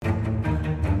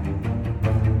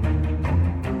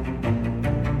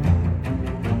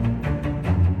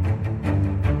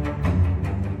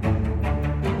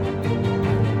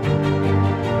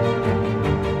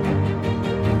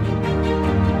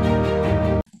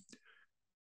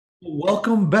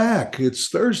Welcome back. It's Is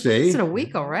Thursday. it a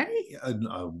week already?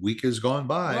 A week has gone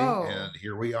by, Whoa. and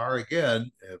here we are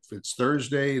again. If it's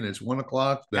Thursday and it's 1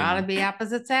 o'clock, Gotta then be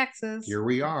opposite sexes. here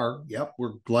we are. Yep,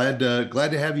 we're glad to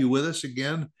have you with us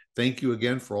again. Thank you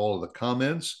again for all of the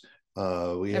comments.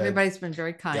 We had Everybody's been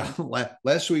very Yeah, kind.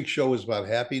 last week's show was about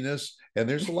happiness, and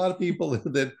there's a lot of people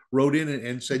that wrote in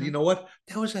and said, you Mhm. know what,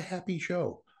 that was a happy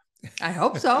show. I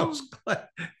hope I so. was glad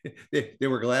they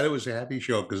were glad it was a happy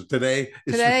show because today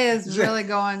Today is is really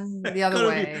going the other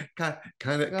going to be way.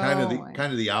 kind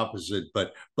Going. of the opposite.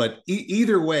 But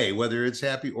either way, whether it's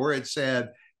happy or it's sad,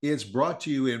 it's brought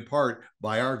to you in part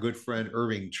by our good friend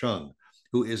Irving Chung,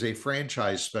 who is a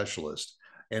franchise specialist.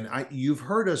 And you've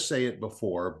heard us say it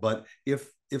before, but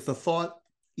if the thought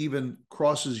even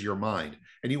crosses your mind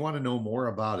and you want to know more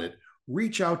about it,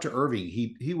 reach out to Irving.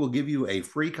 He will give you a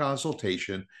free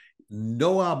consultation,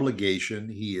 no obligation.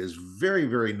 He is very,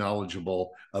 very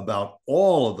knowledgeable about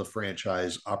all of the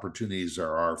franchise opportunities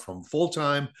there are, from full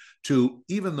time to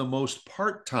even the most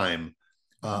part time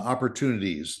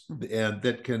opportunities, and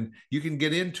that can you can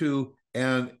get into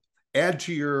and add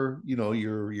to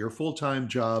your full time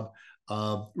job.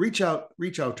 Reach out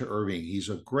to Irving. He's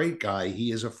a great guy.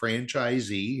 He is a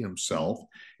franchisee himself, Mhm.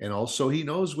 and also he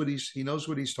knows what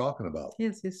he's talking about.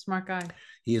 He's a smart guy.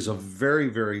 He is a very,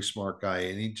 very smart guy,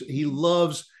 and he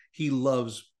loves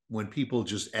when people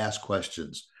just ask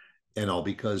questions and all,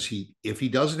 because if he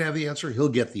doesn't have the answer, he'll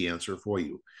get the answer for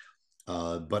you.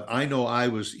 But I know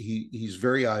he's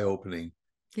very eye opening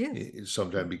He is.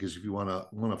 sometimes, because if you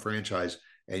want a franchise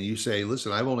and you say,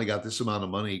 listen, I've only got this amount of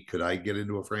money, could I get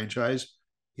into a franchise?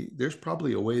 There's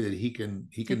probably a way that he He can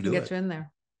can do get it. you in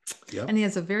there. And Yep. he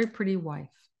has a very pretty wife.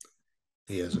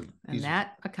 He has a And he's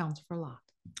that accounts for a lot.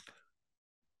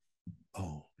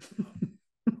 Oh,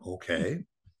 okay.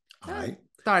 I I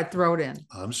thought I'd throw it in.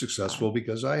 I'm successful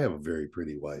because I have a very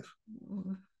pretty wife.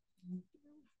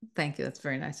 Thank you. That's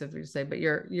very nice of you to say, but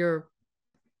you're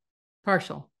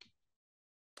partial.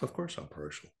 Of course, I'm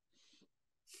partial.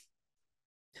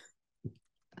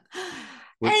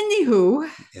 Anywho,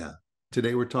 Yeah.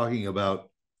 Today we're talking about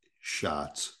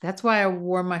shots. that's why I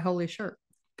wore my holy shirt.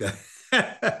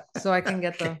 So I can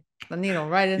get the needle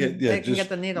right in. Yeah, yeah. They can get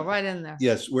the needle right in there.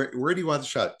 Yes. Where do you want the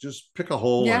shot? Just pick a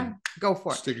hole, Yeah, and go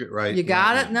for it. stick it right. You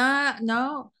got right it? No,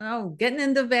 no, no. Getting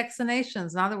into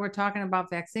vaccinations. Now that we're talking about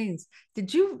vaccines,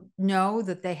 did you know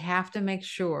that they have to make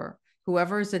sure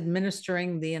whoever is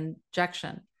administering the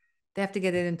injection, they have to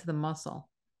get it into the muscle?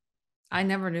 I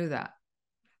never knew that,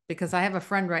 because I have a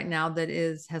friend right now that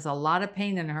has a lot of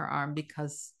pain in her arm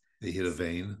because They hit a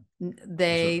vein.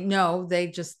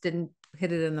 they just didn't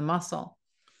hit it in the muscle.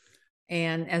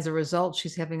 And as a result,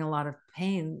 she's having a lot of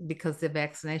pain because the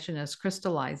vaccination is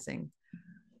crystallizing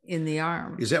in the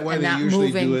arm. Is that why and they not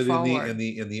usually do moving it forward.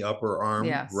 in the upper arm,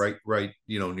 Yes. right,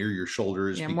 near your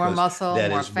shoulders, Yeah, more because muscle, that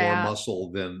more is more fat.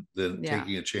 muscle than Yeah.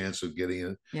 taking a chance of getting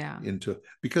it Yeah. into.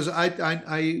 Because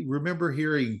I remember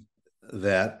hearing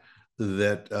that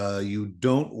you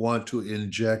don't want to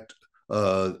inject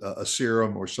a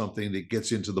serum or something that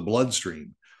gets into the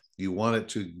bloodstream. You want it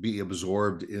to be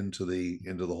absorbed into the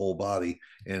whole body,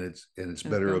 and it's It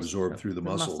better goes absorbed through the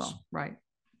muscles. muscle. Right.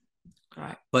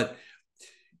 Right. But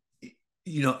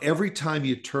every time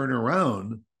you turn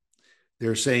around,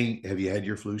 they're saying, have you had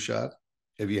your flu shot?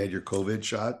 Have you had your COVID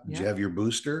shot? Did you Yeah. have your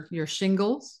booster? Your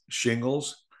shingles.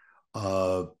 Shingles.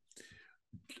 Uh,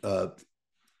 uh,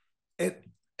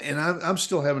 and I'm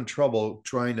still having trouble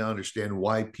trying to understand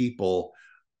why people,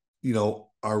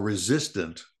 are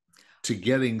resistant to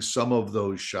getting some of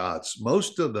those shots.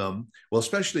 Most of them, well,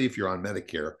 especially if you're on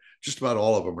Medicare, just about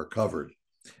all of them are covered.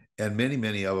 And many,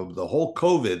 many of them, the whole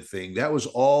COVID thing, that was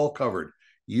all covered.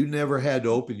 You never had to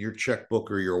open your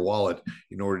checkbook or your wallet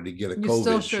in order to get a You COVID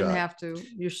still shouldn't shot. have to.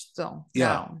 You're still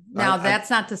Yeah. Now that's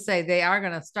not to say they are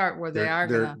going to start where they are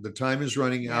going to. The time is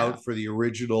running Yeah. out for the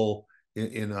original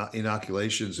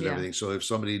inoculations and Yeah. everything. So if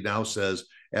somebody now says,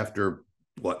 after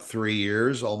 3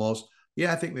 years almost,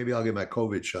 yeah, I think maybe I'll get my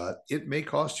COVID shot, it may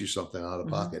cost you something out of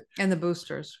pocket. And the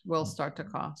boosters will start to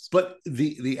cost. But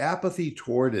the apathy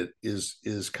toward it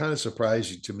is kind of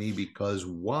surprising to me, because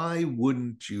why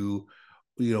wouldn't you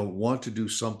want to do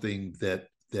something that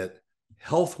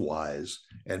health wise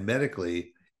and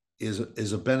medically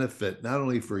is a benefit, not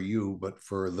only for you but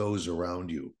for those around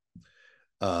you.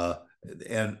 uh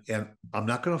and I'm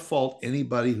not going to fault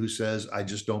anybody who says, I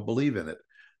just don't believe in it.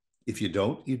 If you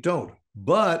don't, you don't.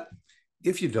 But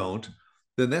if you don't,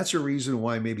 then that's a reason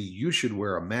why maybe you should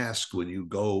wear a mask when you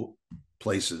go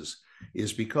places,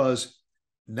 is because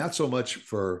not so much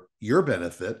for your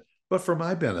benefit, but for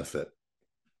my benefit.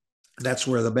 That's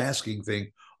where the masking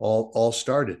thing all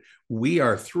started. We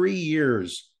are 3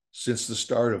 years since the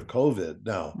start of COVID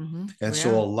now. And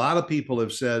so a lot of people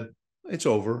have said it's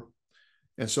over.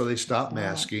 And so they stop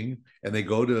masking and they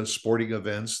go to sporting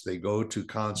events, they go to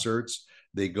concerts,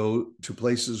 they go to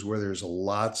places where there's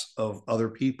lots of other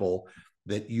people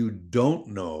that you don't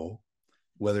know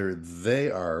whether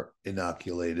they are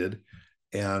inoculated.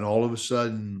 And all of a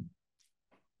sudden,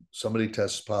 somebody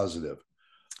tests positive.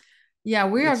 Yeah,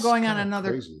 we are going on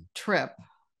another trip.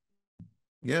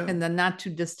 Yeah. In the not too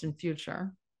distant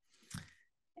future.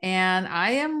 And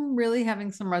I am really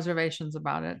having some reservations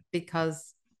about it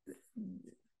because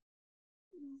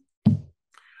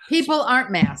people aren't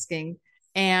masking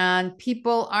and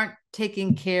people aren't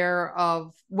taking care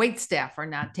of, wait staff are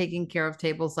not taking care of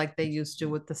tables like they used to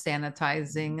with the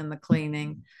sanitizing and the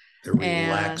cleaning. They're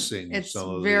relaxing. It's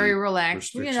very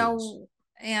relaxed, you know,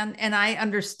 and I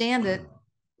understand it.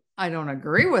 I don't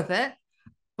agree with it,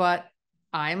 but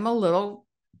I'm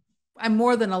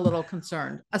more than a little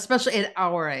concerned, especially at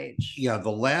our age. Yeah,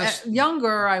 the last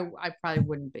younger, I probably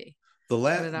wouldn't be. The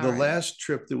last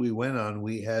trip that we went on,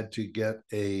 we had to get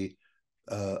a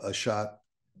shot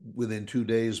within 2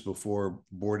 days before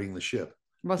boarding the ship.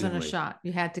 It wasn't a shot.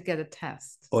 You had to get a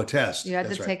test. Oh, a test. You had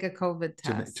to take a COVID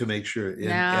test to make sure. And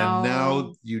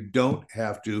now you don't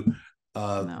have to.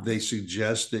 No. They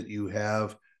suggest that you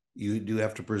do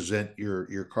have to present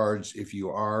your cards if you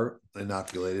are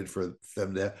inoculated for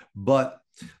them to, but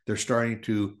they're starting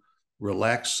to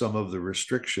relax some of the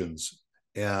restrictions.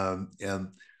 And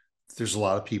there's a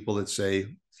lot of people that say,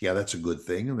 yeah, that's a good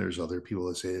thing. And there's other people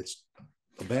that say it's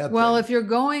a bad thing. Well, if you're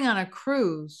going on a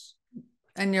cruise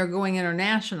and you're going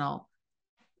international,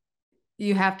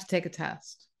 you have to take a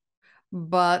test.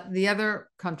 But the other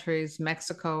countries,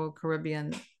 Mexico,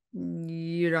 Caribbean,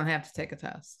 you don't have to take a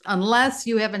test unless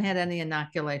you haven't had any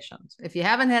inoculations. If you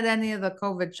haven't had any of the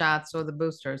COVID shots or the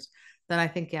boosters, then I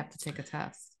think you have to take a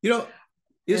test. You know,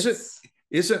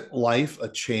 isn't life a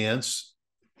chance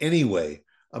anyway?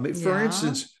 I mean, for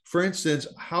instance,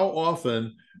 how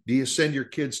often do you send your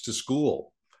kids to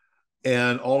school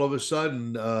and all of a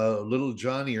sudden little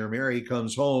Johnny or Mary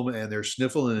comes home and they're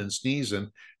sniffling and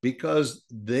sneezing because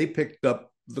they picked up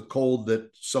the cold that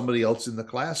somebody else in the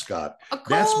class got?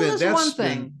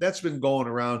 That's been going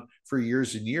around for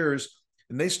years and years,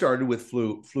 and they started with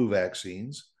flu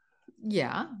vaccines.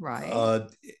 Yeah, right.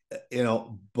 You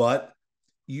know, but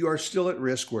you are still at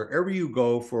risk wherever you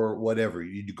go for whatever.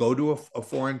 You go to a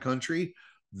foreign country,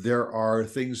 there are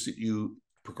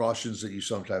precautions that you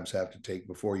sometimes have to take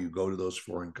before you go to those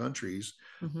foreign countries.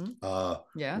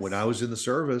 Yes. When I was in the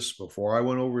service, before I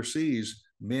went overseas,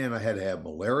 man, I had to have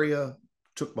malaria,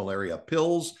 took malaria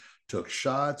pills, took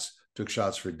shots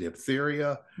for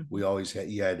diphtheria. We always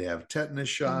you had to have tetanus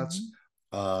shots.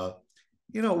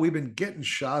 You know, we've been getting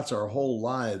shots our whole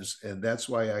lives. And that's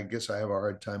why I guess I have a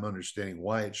hard time understanding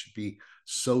why it should be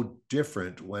so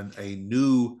different when a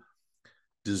new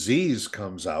disease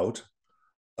comes out.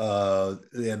 And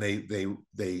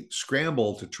they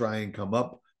scramble to try and come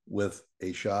up with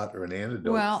a shot or an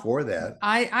antidote for that.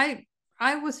 I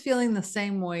was feeling the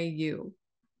same way you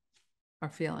are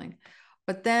feeling,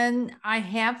 but then I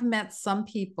have met some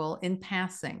people in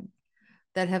passing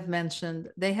that have mentioned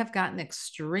they have gotten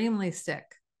extremely sick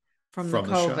from the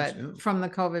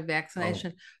COVID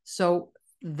vaccination. So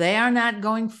they are not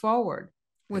going forward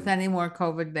with any more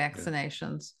COVID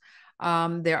vaccinations.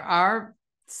 There are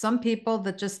some people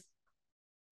that just,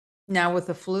 now with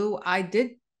the flu, I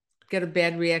did get a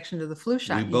bad reaction to the flu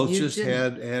shot. We both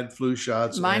had flu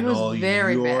shots. Mine was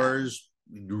very bad.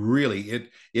 Really,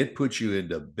 it puts you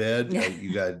into bed.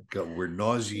 You were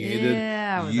nauseated.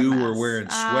 Yeah, you were wearing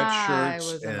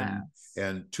sweatshirts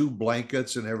and 2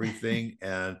 blankets and everything.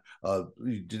 And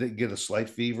you didn't get a slight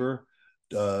fever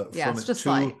from it too.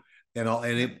 Slight.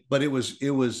 But it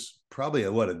was probably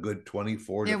a good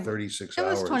 24 to 36 hours.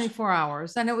 It was 24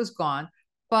 hours and it was gone.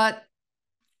 But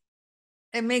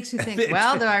it makes you think,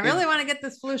 well, do I really want to get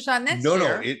this flu shot next year?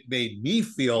 No, it made me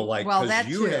feel like, because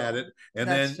you had it, and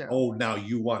that's then, now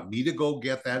you want me to go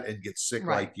get that and get sick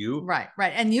like you? Right.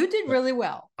 And you did really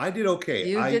well. I did okay.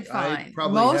 You did fine. I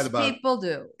probably Most had about people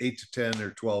do. 8 to 10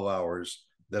 or 12 hours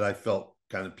that I felt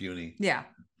kind of puny. Yeah.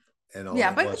 And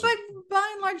but by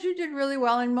and large, you did really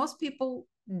well. And most people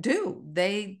do.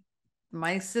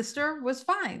 My sister was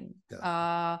fine.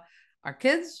 Yeah. Our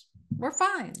kids were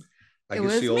fine. I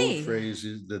guess the old phrase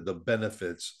is that the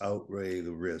benefits outweigh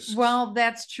the risks. Well,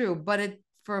 that's true. But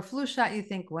for a flu shot, you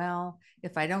think, well,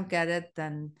 if I don't get it,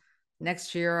 then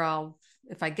next year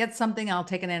if I get something, I'll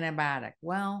take an antibiotic.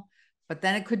 Well, but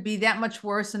then it could be that much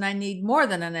worse and I need more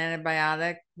than an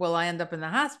antibiotic. Will I end up in the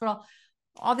hospital?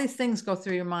 All these things go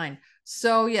through your mind.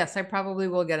 So yes, I probably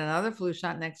will get another flu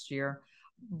shot next year.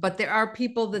 But there are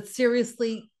people that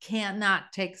seriously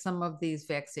cannot take some of these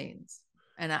vaccines.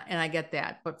 And I get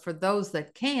that. But for those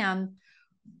that can,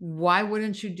 why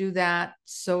wouldn't you do that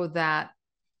so that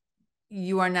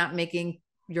you are not making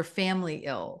your family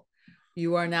ill?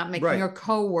 You are not making Right. your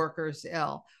coworkers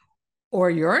ill. Or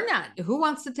you're not. Who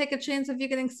wants to take a chance of you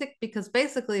getting sick? Because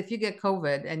basically, if you get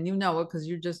COVID and you know it because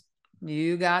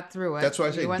you got through it. That's why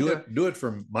I say do it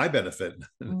for my benefit,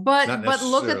 but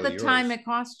look at the yours. time it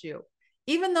cost you.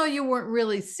 Even though you weren't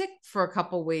really sick for a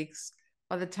couple weeks,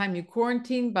 by the time you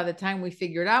quarantined, by the time we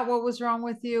figured out what was wrong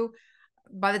with you,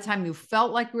 by the time you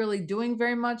felt like really doing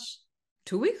very much,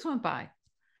 2 weeks went by.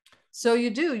 So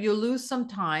you lose some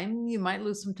time. You might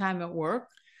lose some time at work.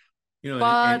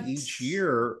 And each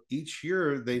year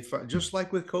they just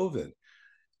like with COVID.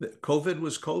 COVID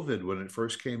was COVID when it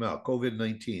first came out,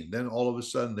 COVID-19. Then all of a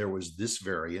sudden there was this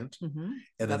variant, and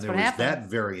then there was that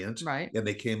variant, right? And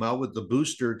they came out with the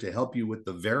booster to help you with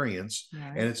the variants,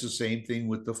 right. And it's the same thing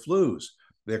with the flus.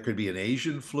 There could be an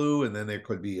Asian flu, and then there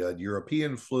could be a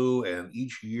European flu, and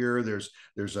each year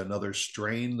there's another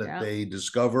strain that they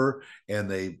discover, and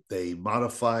they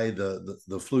modify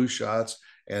the flu shots.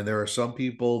 And there are some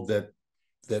people that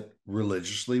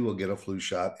religiously will get a flu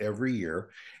shot every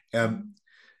year, and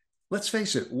let's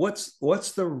face it,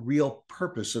 what's the real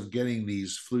purpose of getting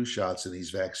these flu shots and these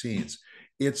vaccines?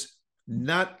 It's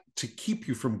not to keep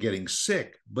you from getting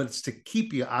sick, but it's to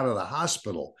keep you out of the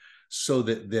hospital, so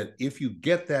that if you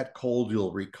get that cold,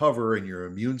 you'll recover and your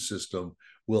immune system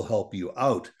will help you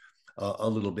out a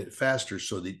little bit faster,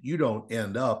 so that you don't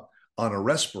end up on a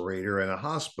respirator in a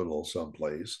hospital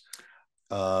someplace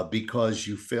because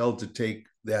you failed to take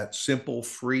that simple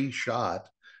free shot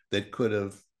that could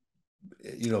have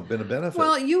been a benefit.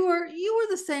 Well, you were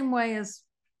the same way as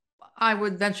I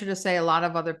would venture to say a lot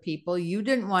of other people. You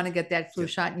didn't want to get that flu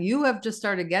shot. You have just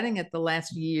started getting it the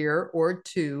last year or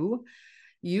two.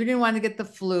 You didn't want to get the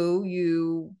flu.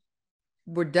 You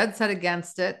were dead set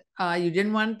against it. You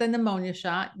didn't want the pneumonia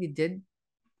shot. You did.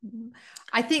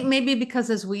 I think maybe because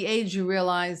as we age, you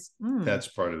realize that's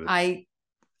part of it. I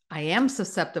am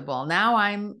susceptible. Now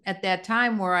I'm at that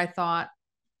time where I thought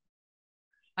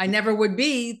I never would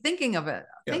be thinking of it,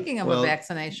 thinking of a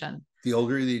vaccination. The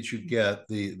older that you get,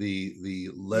 the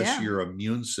less your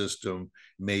immune system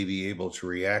may be able to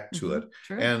react to it.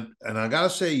 True. And I gotta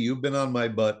say, you've been on my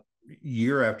butt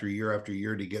year after year after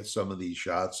year to get some of these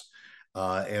shots,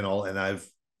 and I've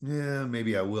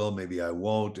maybe I will, maybe I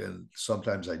won't, and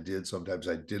sometimes I did, sometimes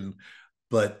I didn't.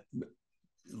 But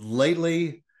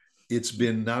lately, it's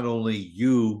been not only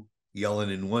you yelling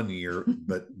in one ear,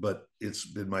 but it's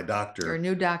been my doctor, your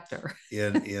new doctor,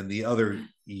 in the other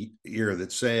ear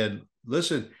that's saying,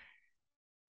 listen,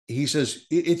 he says,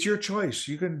 it's your choice.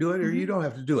 You can do it or you don't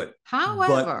have to do it.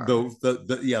 However, but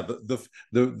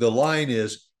the line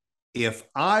is, if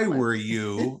I were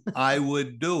you, I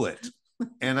would do it,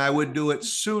 and I would do it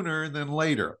sooner than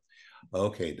later.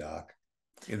 Okay, doc.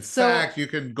 In fact, you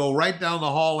can go right down the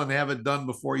hall and have it done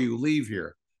before you leave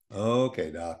here.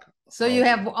 Okay, doc. So you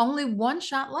have only one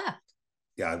shot left.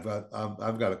 Yeah, I've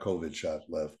got a COVID shot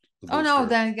left. Oh no,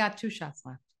 then you got 2 shots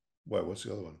left. What's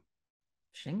the other one?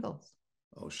 Shingles.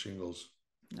 Oh, shingles.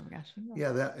 Oh my gosh. Shingles.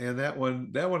 Yeah, that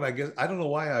one. I guess I don't know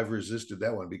why I've resisted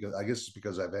that one, because I guess it's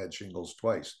because I've had shingles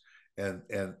twice. And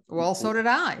well, so did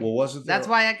I. Well, wasn't that's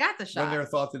why I got the shot. When there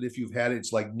thought that if you've had it,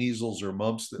 it's like measles or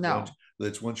mumps.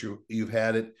 That's once you've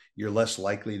had it, you're less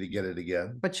likely to get it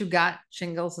again. But you got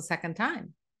shingles the second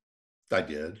time. I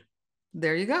did.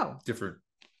 There you go. Different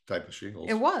type of shingles.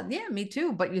 It was, yeah, me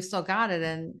too. But you still got it,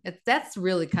 and that's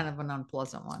really kind of an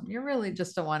unpleasant one. You really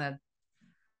just don't want to.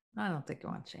 I don't think you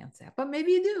want to chance that, but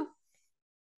maybe you do.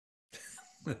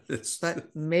 But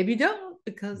maybe you don't,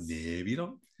 because maybe you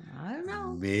don't. I don't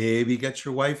know. Maybe you got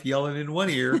your wife yelling in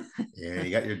one ear and you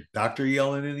got your doctor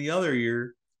yelling in the other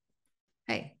ear.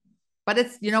 Hey, but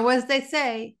it's, as they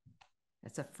say,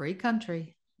 it's a free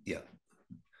country. Yeah.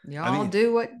 You all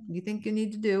do what you think you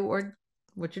need to do or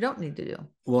what you don't need to do.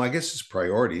 Well, I guess it's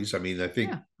priorities. I mean, I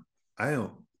think I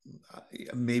don't.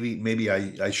 Maybe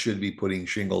I should be putting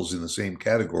shingles in the same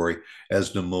category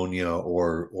as pneumonia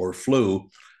or flu.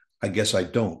 I guess I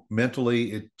don't.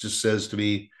 Mentally, it just says to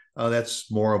me, oh, that's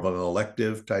more of an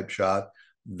elective type shot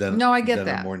than no. I get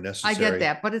that. More necessary. I get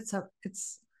that, but it's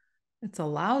a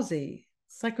lousy.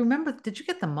 It's like, remember? Did you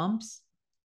get the mumps?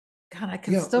 God, I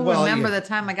can still remember the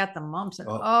time I got the mumps, and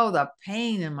the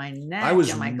pain in my neck. I was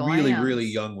and my really, glands. really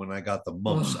young when I got the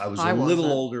mumps. I was a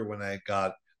little older when I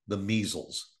got the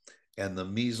measles and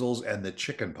the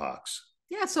chicken pox.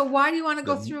 Yeah. So why do you want to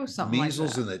go through something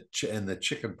measles like that? and the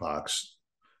chicken pox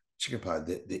Chickenpox,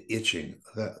 the itching.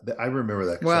 I remember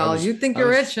that. Well, you think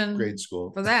you're itching grade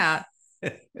school for that.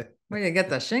 When you get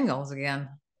the shingles again.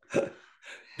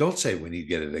 Don't say when you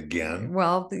get it again.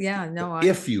 Well, yeah, no.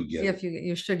 If you get if it.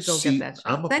 you should go get that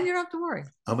shot. Then you don't have to worry.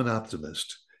 I'm an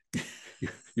optimist.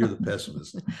 You're the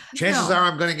pessimist. Chances are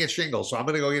I'm going to get shingles, so I'm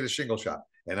going to go get a shingle shot.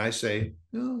 And I say,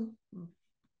 no.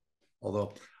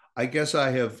 Although I guess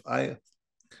I've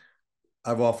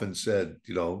often said,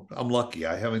 I'm lucky.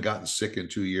 I haven't gotten sick in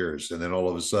 2 years. And then all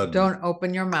of a sudden. Don't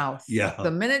open your mouth. Yeah.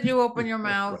 The minute you open your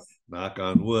mouth. Knock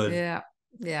on wood. Yeah.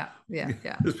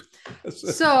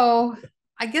 So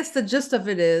I guess the gist of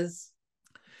it is.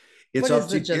 It's up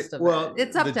to it's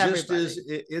up to everybody.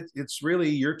 It's really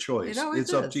your choice.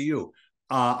 It's up to you.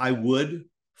 I would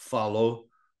follow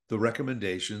the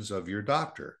recommendations of your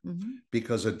doctor,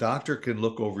 because a doctor can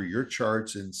look over your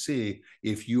charts and see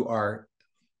if you are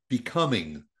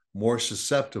becoming more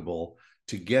susceptible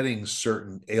to getting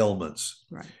certain ailments.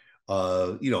 Right.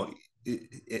 And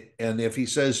if he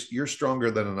says you're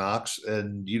stronger than an ox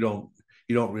and you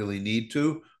don't really need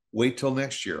to, wait till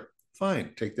next year.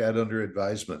 Fine, take that under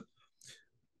advisement.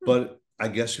 But I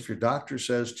guess if your doctor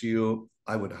says to you,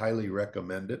 I would highly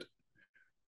recommend it,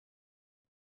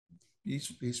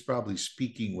 he's probably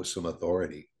speaking with some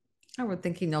authority. I would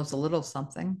think he knows a little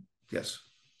something. Yes.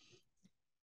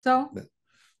 So.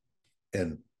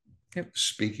 And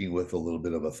speaking with a little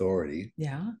bit of authority.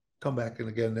 Yeah. Come back in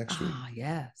again next week.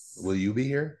 Yes. Will you be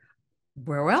here?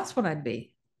 Where else would I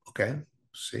be? Okay.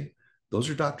 See, those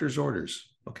are doctor's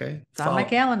orders. Okay. It's on my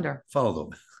calendar. Follow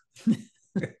them.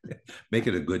 Make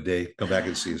it a good day. Come back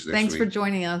and see us next week. Thanks for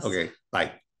joining us. Okay.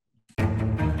 Bye.